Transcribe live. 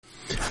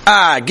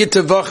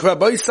Gittin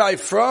Rabbi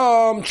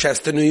from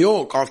Chester, New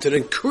York. After an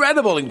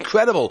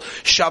incredible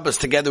Shabbos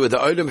together with the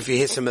Olam. If you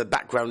hear some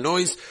background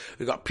noise,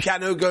 we've got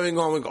piano going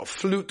on, we've got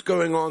flute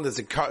going on, there's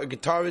a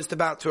guitarist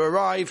about to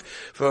arrive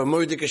for a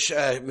Moedik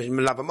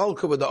Melava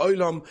Malka with the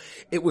Olam.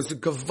 It was a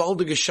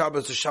Gavaldige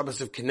Shabbos, a Shabbos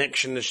of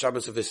connection, a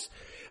Shabbos of this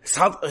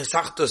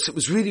it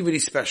was really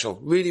special,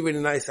 really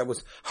nice. I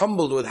was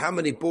humbled with how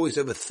many boys,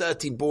 over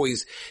 30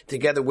 boys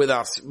together with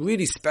us.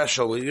 Really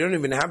special. We don't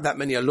even have that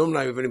many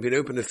alumni. We've only been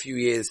open a few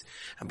years.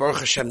 And Baruch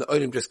Hashem, the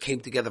Olim just came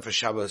together for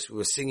Shabbos. We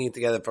were singing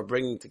together, for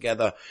bringing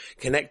together,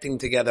 connecting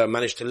together.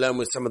 Managed to learn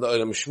with some of the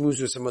Olam,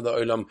 shmooze with some of the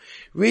Olam.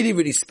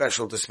 Really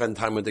special to spend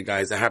time with the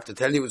guys. I have to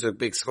tell you, it was a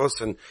big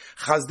schos and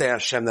chazdei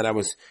Hashem that I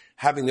was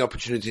having the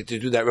opportunity to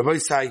do that. Rabbi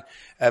Sai,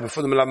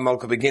 before the Melava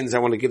Malka begins, I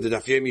want to give the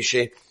Daf Yomi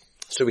Sheh,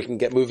 so we can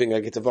get moving. I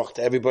get to vach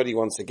to everybody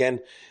once again.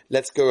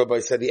 Let's go,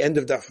 Rabbi said, the end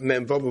of Daf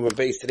Mem Vav Mem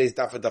Beis. Today's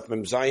Daf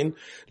Mem Zayin.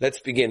 Let's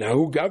begin.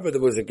 Hahu Gavra,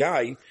 there was a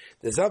guy,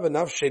 the Zava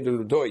Nafshei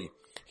Ludoi.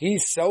 He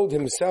sold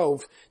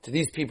himself to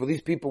these people.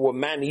 These people were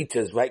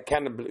man-eaters, right?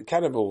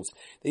 Cannibals.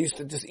 They used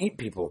to just eat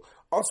people.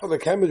 Also, they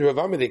came with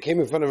Ravami. They came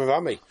in front of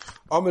Ravami.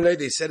 Amalei,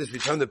 they said, as we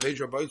turn the page,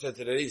 Rabbi said,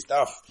 today's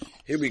Daf.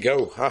 Here we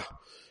go.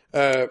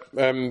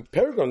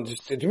 Paragon,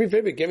 just do me a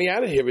favor, get me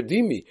out of here,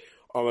 redeem me.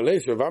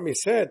 Amalei, so Ravami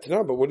said,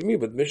 no, but what do you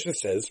mean? But Mishnah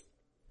says,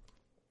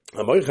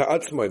 someone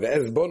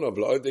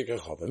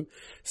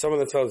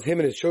that tells him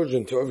and his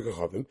children to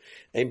overcome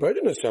ain't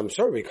burden us, so I'm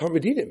sorry, we can't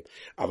redeem him.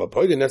 But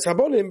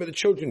the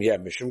children, yeah,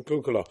 Mishum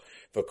Kulkala.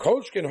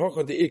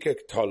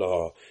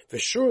 For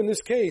sure in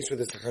this case, with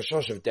this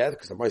chashash of death,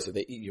 because the mice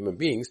they eat human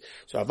beings,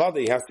 so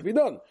Avada has to be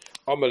done.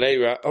 How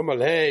you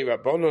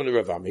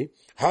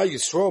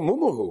throw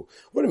Mumahu?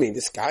 What do you mean?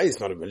 This guy is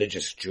not a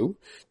religious Jew.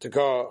 He's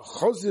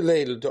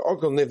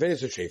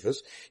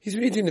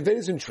eating the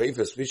Vedas and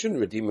Trefus. We shouldn't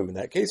redeem him in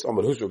that case.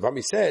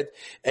 Ravami said,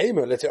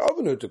 let's say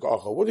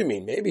what do you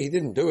mean? Maybe he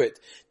didn't do it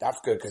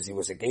dafka because he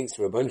was against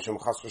Rabban Shem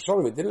Chas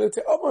V'Shalom. He did it, let's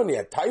say, he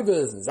had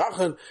taivas and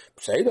zachen.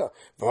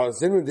 What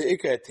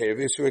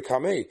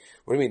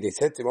do you mean? They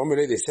said to him, but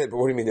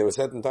what do you mean? There were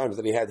certain times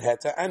that he had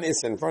heta and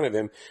issa in front of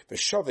him. He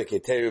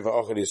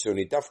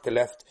dafka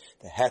left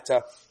the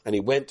heta and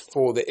he went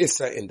for the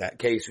issa in that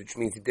case, which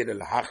means he did a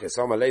lahachis.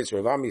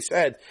 Ravami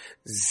said,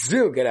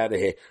 Zil, get out of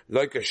here.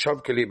 Like a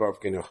shavkali bar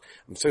genuch.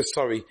 I'm so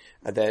sorry.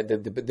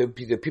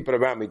 The people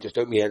around me just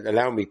don't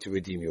allow me to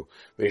redeem you.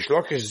 So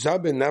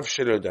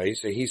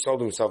he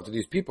sold himself to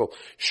these people.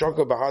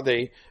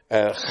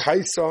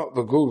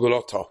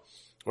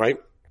 Right?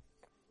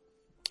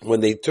 When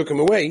they took him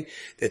away,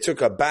 they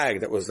took a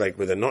bag that was like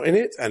with a knot in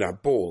it and a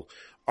ball.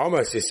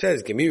 Almost, it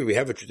says, we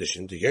have a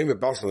tradition, the Yom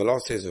Bas on the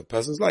last days of a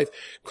person's life,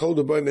 called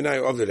the boy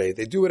Menai of the day.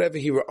 They do whatever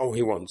he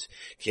wants.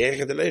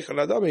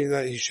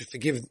 That he should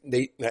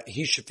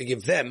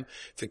forgive them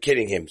for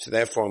killing him. So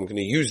therefore, I'm going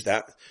to use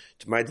that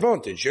to my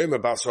advantage. Yom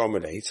Bas so on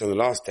the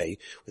last day,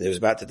 when he was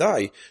about to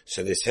die,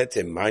 so they said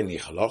to him,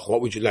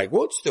 what would you like?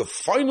 What's the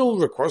final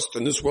request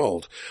in this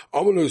world?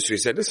 He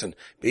said, listen,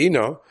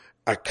 do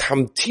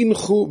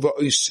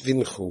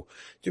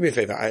me a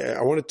favor,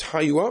 I want to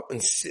tie you up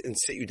and sit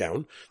you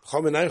down,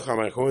 and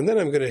then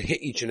I'm going to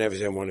hit each and every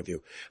single one of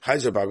you.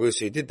 So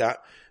he did that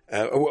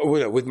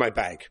with my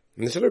bag.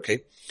 And they said,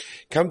 okay,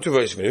 come to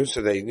Vosvenu.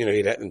 So they,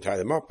 he let them tie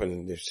them up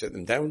and they set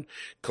them down.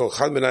 So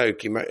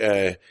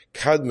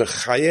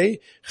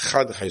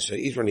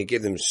each one he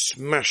gave them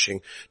smashing,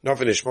 not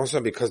finished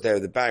because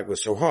the bag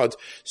was so hard.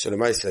 So the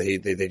mice,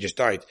 they just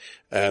died.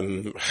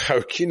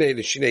 Smashed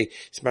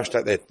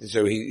out that,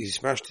 so he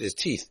smashed his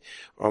teeth.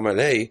 So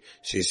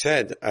he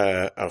said,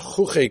 are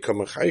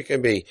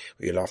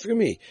you laughing at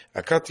me?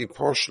 I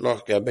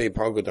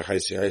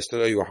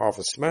still owe you a half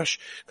a smash.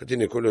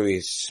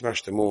 He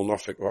smashed them all,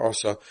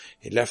 also,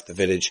 he left the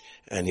village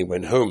and he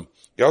went home.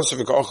 He also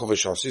forgot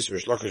Rish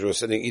Lakish was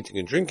sitting, eating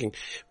and drinking,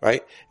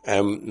 right?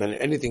 And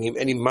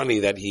any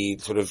money that he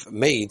sort of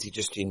made, he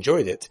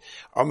enjoyed it.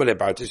 Amalei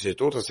about this, his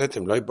daughter said to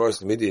him, like, I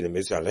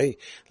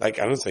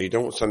don't say you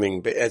don't want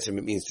something,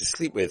 it means to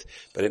sleep with,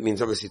 but it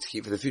means obviously to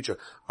keep for the future.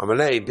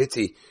 Amalei,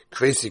 biti,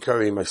 crazy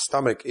curry, my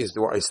stomach is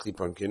what I sleep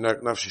on.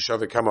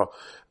 Kaba,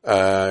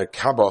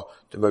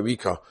 the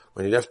Marika.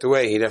 When he left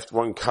away, he left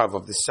one kav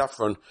of the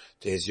saffron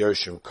to his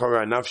Yoshim.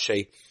 Kora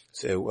Nafshe.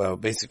 So,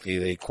 basically,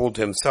 they called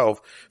to himself,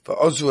 for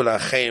Ozul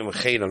Acheim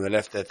Chedam, they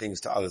left their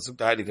things to others. Look,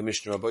 the Heilige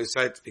Mishnah, Rabbi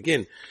Yisrael, to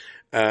begin.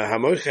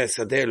 Someone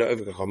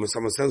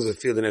sells a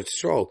field in Eretz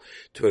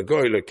to a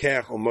goy,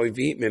 Lekech, or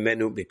Moivi,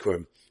 Memenu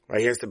Bikurim. Right,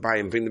 he has to buy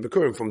and bring the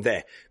Bikurim from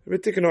there. So the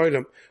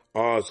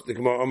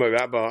Gemara Amar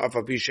Rabba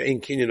Afabisha in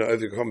Kinyan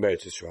over Comber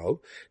to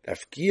Israel.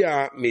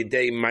 Dafkia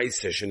midei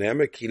Maisa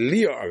Shenem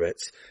Kilia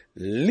Aretz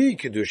Li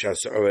kedusha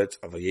sa'oretz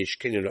of a yesh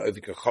kinyan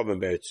la'ovik hachavim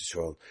be'eretz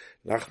Yisrael.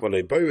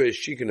 Nachmalei boire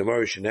shikin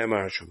amar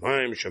shenema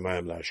hashamayim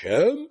shamayim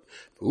la'Hashem.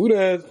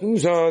 V'uret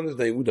nuzan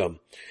they udam.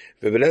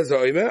 Even though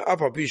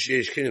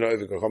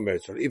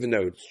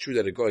it's true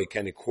that a guy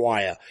can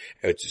acquire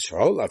Eretz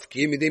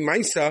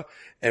Yisrael,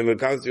 and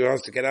regards to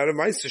us to get out of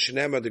Maisa,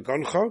 Shenema the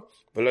Goncha,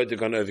 below the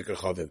Gon Ovik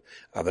Chavim.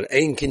 But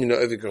Ein Kinyan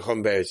Ovik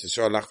Chacham Be'eretz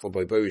Yisrael lachvo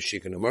by Boris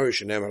Shik and Amor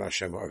Shenema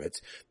Hashem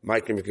Oretz.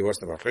 Michael Miki was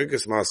the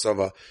Machrikas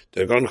Masava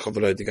the Goncha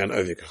below the Gon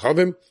Ovik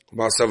Chavim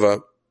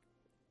Masava.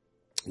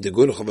 The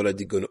Goncha below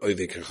the Gon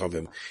Ovik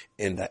Chavim.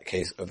 In that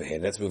case over here,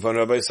 let's move on.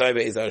 Rabbi Saiba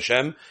is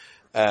Hashem.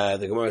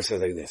 The Gemara says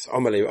like this,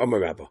 Amar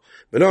Rabba.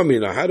 But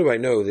how do I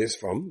know this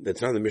from? The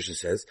Tanakh, the Mishnah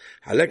says,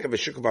 Haleka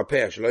v'shukah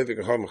b'peah shelo ovik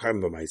hachavim chayim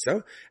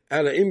b'maisa,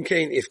 ela im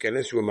kein if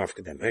kenes ru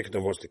mafkedem.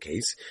 Hekadam, what's the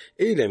case?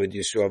 Ilemed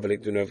Yisrael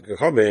v'lik du ovik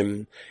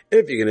hachavim.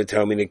 If you're going to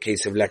tell me in the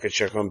case of leket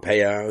shecham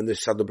peah, and the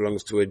sada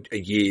belongs to a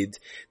yid,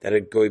 that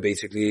a guy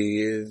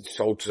basically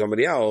sold to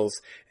somebody else,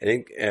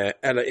 and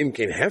ela im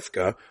kein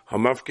hefka,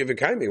 hamafke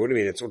v'kaimi. What do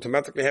you mean? It's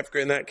automatically hefka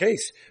in that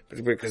case.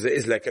 Because it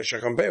is leket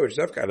shecham peah, which is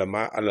hefka.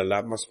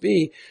 Ela must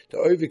be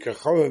the Ovik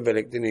hachavim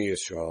v'lekdini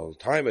Yisrael.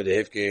 Time of the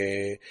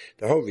hifke.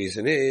 The whole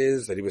reason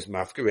is that he was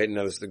mafka. Right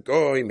now, the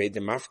guy he made the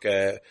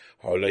mafka.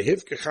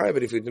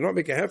 But if you do not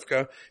make a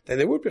hefka, then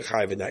there would be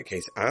chayiv in that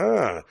case.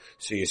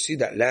 So you see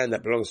that land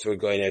that belongs to a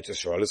guy in Eretz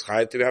Yisrael is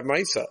chayiv to have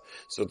ma'isa.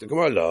 So the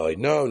Gemara lied.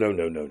 No.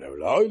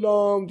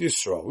 La'olam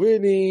Yisrael.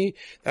 Really?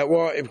 That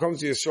what it comes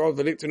to Yisrael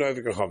v'lekdini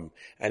Ovik hachavim,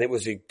 and it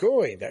was a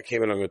guy that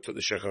came along and took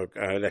the shechar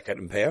leket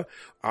and peah.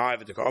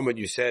 But the comment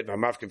you said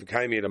mafka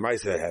v'kaimi the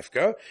ma'isa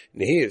hefka,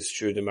 and here it's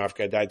true the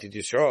mafka died to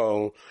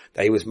Yisrael,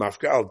 that he was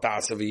mafka al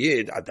das of a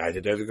yid. I died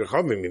to Ovik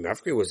hachavim.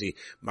 Mafka was he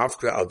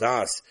mafka al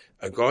das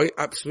a guy?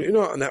 Absolutely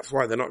not, and that's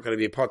why they're not going to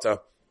be a potter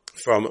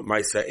from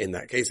Maisa in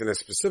that case. And then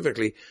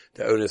specifically,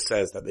 the owner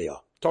says that they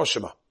are.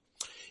 Toshima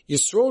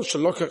Yisrael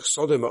shalokach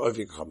soda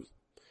ma'ovik hachavim.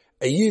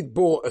 A yid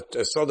bought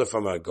a soda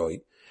from a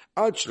guy.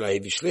 Right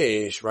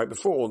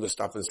before all the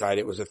stuff inside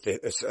it was a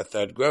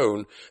third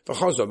grown. Why?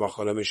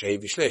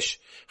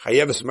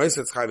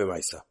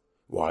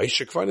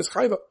 Shekvan is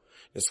chayva.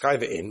 It's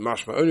chayva in,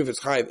 mashma only if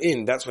it's chayv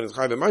in, that's when it's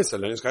chayva ma'isa,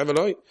 then it's chayva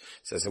loy.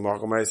 Says the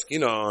Marco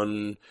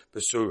Ma'iskin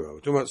Besura. We're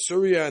talking about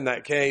Surya in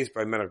that case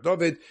by Melech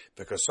David,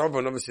 because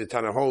sovereign obviously the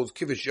Tana holds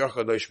kivush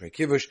yochad lo shmei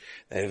kivush,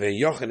 that if a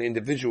yochad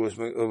individual was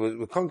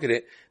conquered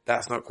it,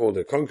 that's not called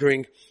a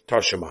conquering.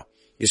 Toshima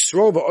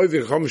Yisrael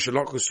va'ovik hachavim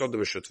shelachu soda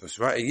b'shutvus.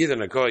 Right, a yid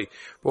and a guy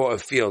bought a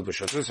field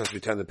b'shutvus. As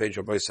we turn the page,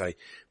 Rabbi say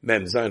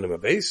Mem Zayin on a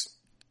base.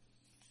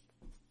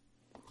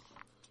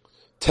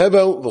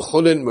 Tevel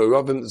v'chulin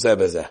me'ravim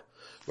zebezeh.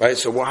 Right,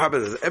 so what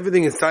happens is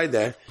everything inside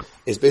there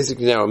is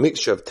basically now a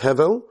mixture of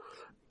tevel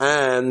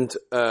and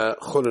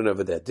chulin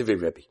over there. Divi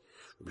Rebbe.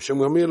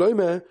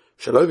 Shalovi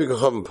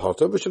Kachavim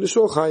Potter, but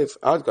Shalishol Chayiv.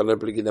 Ad Galer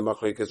Bligid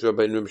Machlekes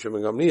Rabbi Num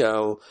Shimon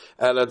Gamliel.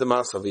 Ela the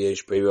Masova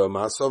Yesh Beira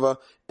Masova.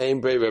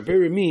 Aim Beira.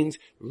 Beira means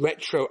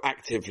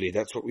retroactively.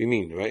 That's what we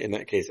mean, right? In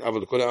that case,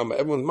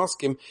 everyone's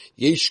maskim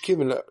Yesh Kim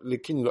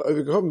Likin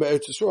La'Ovi Kachavim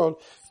Be'eretz Yisrael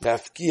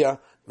Mafkia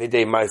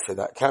Midei Maisa.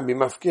 That can be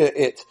Mafkia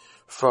it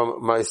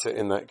from Maisa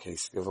in that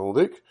case.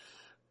 Givaldik.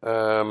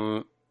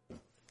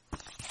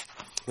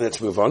 Let's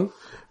move on.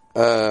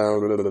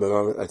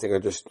 I think I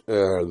just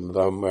where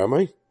am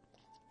I?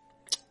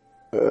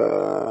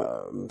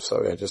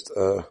 Sorry, I just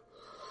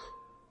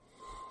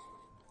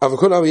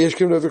Avakun Yesh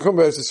Kim Overcome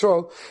by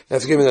Israel.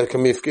 That's given that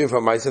can be forgiven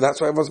from Maisa. That's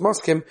why everyone's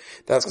maskim.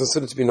 That's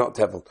considered to be not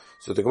tevel.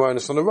 So the Gemara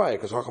is on the right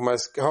because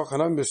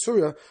Hachanam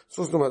Besurya. It's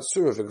also about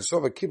Surya because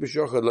of a kibush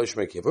yochad lo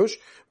shmei kibush.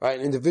 Right,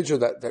 an individual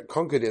that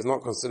conquered is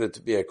not considered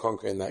to be a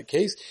conqueror in that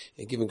case.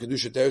 And given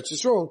kedusha to Eretz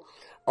Yisrael.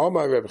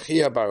 Amar Reb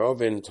Chia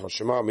Barovin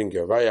Toshima Min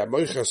Geraya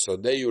Moicha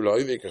Sodeyu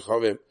Loivik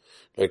Chavim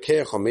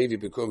Lokeach Hamevi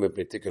Bekum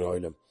Betikan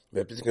Oilam.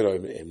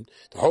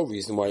 The whole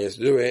reason why he has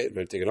to do it,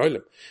 Betikan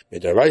Oilam.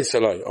 Midaraisa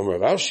Lai Amar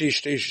Rashi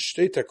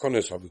Shtei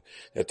Takonos Havu.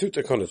 There are two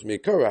Takonos.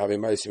 Mikora having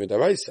Maisi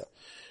Midaraisa.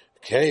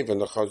 Okay, when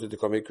the Chazir to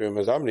come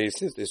Mazamni,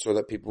 since they saw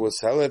that people would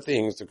sell their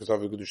things because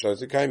of the Kedusha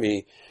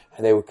Zekaimi,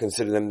 and they would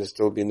consider them to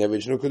still be in the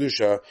original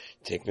Kedusha,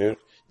 taking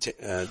they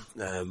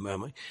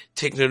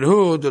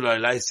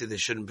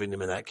shouldn't bring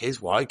them in that case.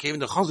 Why? Came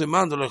the Chazir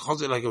man, the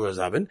Chazir like a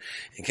Razabin,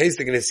 in case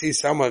they're going to see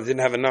someone who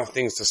didn't have enough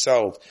things to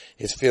sell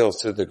his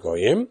fields to the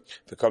Goyim,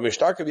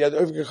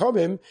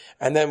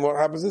 and then what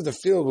happens is the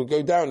field will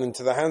go down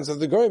into the hands of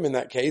the Goyim in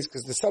that case,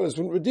 because the sellers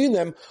wouldn't redeem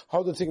them.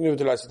 How the Tiknu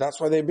Dulai. So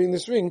that's why they bring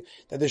this ring,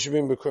 that they should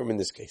bring Bikurim in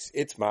this case.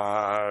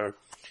 Itmar.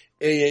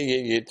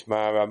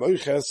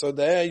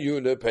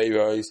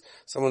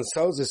 Someone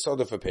sells his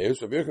soda for payers,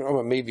 right?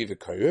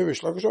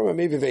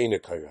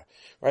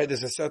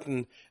 There's a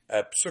certain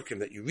psukim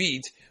that you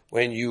read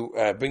when you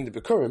bring the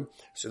bikurim,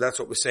 so that's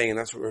what we're saying, and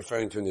that's what we're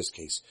referring to in this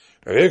case.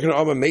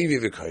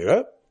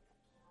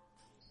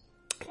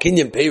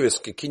 Kinyan Paris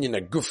ke Kinyan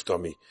Haguf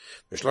Dami.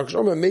 Mishlakish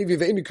Omer maybe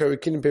ve'eni kari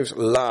Kinyan Paris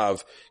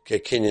lav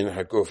ke Kinyan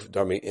Haguf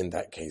Dami in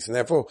that case. And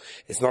therefore,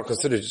 it's not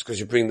considered just because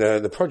you bring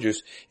the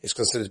produce, it's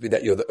considered to be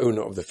that you're the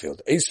owner of the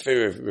field. Eis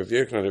Feir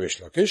Revierkin on the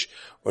Mishlakish,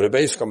 or the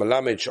base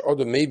Kamalamed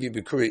Sha'odah maybe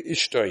Bikuri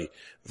Ishtoi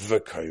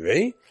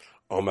V'kairei.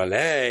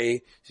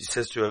 Omalei, he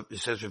says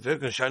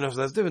Revierkin Shainov,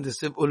 that's different.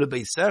 This is Ule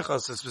Beisecha,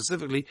 so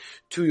specifically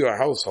to your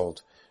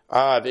household.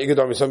 The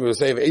Igadami, some people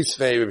say,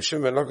 Eisvei, Reb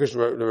Shimon, Lakish,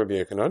 Rabbi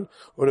Yochanan,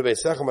 or the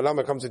Beisecha,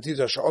 Malama comes to teach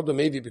us, Sha'odah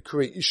maybe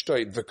Bikuri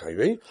Ishtoi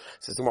V'kairei,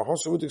 says to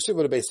Mahosu, would accept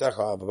the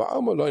Beisecha, but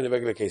Alma Lo in the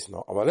regular case,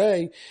 no.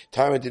 Amalei,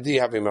 time and Didi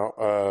having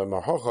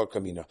Mahocha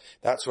Kamina.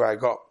 That's where I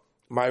got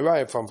my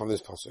raya from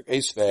this pasuk.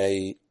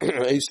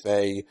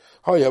 Eisvei,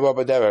 Hoya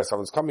Baba Derech,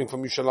 someone's coming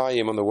from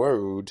Yushalayim on the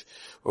road,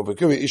 or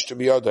Bikuri Ishta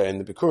Biyada,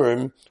 and the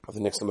Bikurim, of the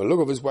next time a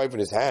look of his wife in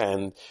his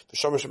hand, the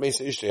Shamash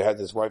Mesa Ishta had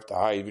his wife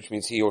die, which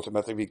means he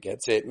automatically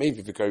gets it,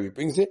 maybe Bikuri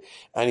brings it,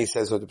 and he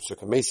says, the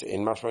Pesukah Mesa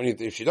in Mashmani,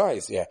 if she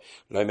dies, yeah,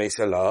 Loi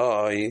Mesa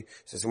Loi,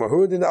 says,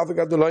 who did the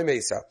Avagad the Loi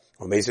Mesa?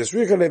 Or Mesa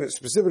Srika,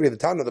 specifically the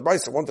town of the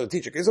Baisa wanted to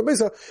teach a case of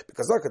Mesa,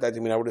 because like that, I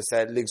would have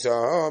said, Ligza,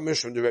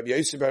 Mishram, the Rebbe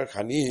Yosef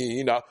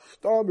Chanina,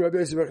 Rebbe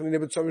Yosef Chanina,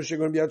 but so much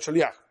going to be at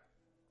Shaliach.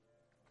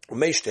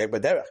 Meishtek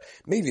b'derech.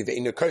 Maybe the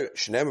inner koy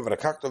shneim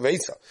v'rakakto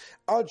v'esa.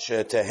 Ad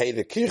she'tehei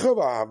l'kicha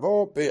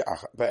v'ahavo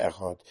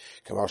be'echad.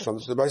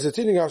 Kamashlam to the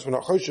Baisatini house, we're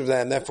not choshev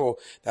there, and therefore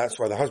that's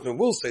why the husband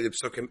will say the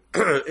psukim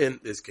in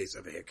this case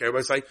over here. Okay,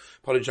 I say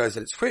apologize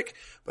that it's quick,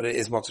 but it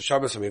is Motzei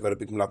Shabbos, and we've got a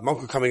big Milad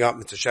Malka coming up.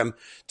 Mitzvah Shem,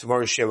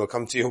 tomorrow's share will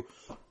come to you.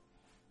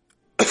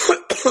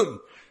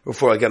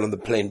 Before I get on the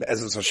plane, but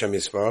Ezra Hashem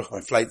Yisparach,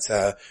 my flight's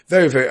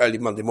very, very early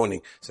Monday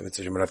morning, so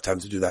Mitzvah Shem will have time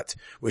to do that.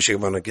 Wishing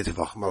everyone a Gittin,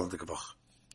 Mal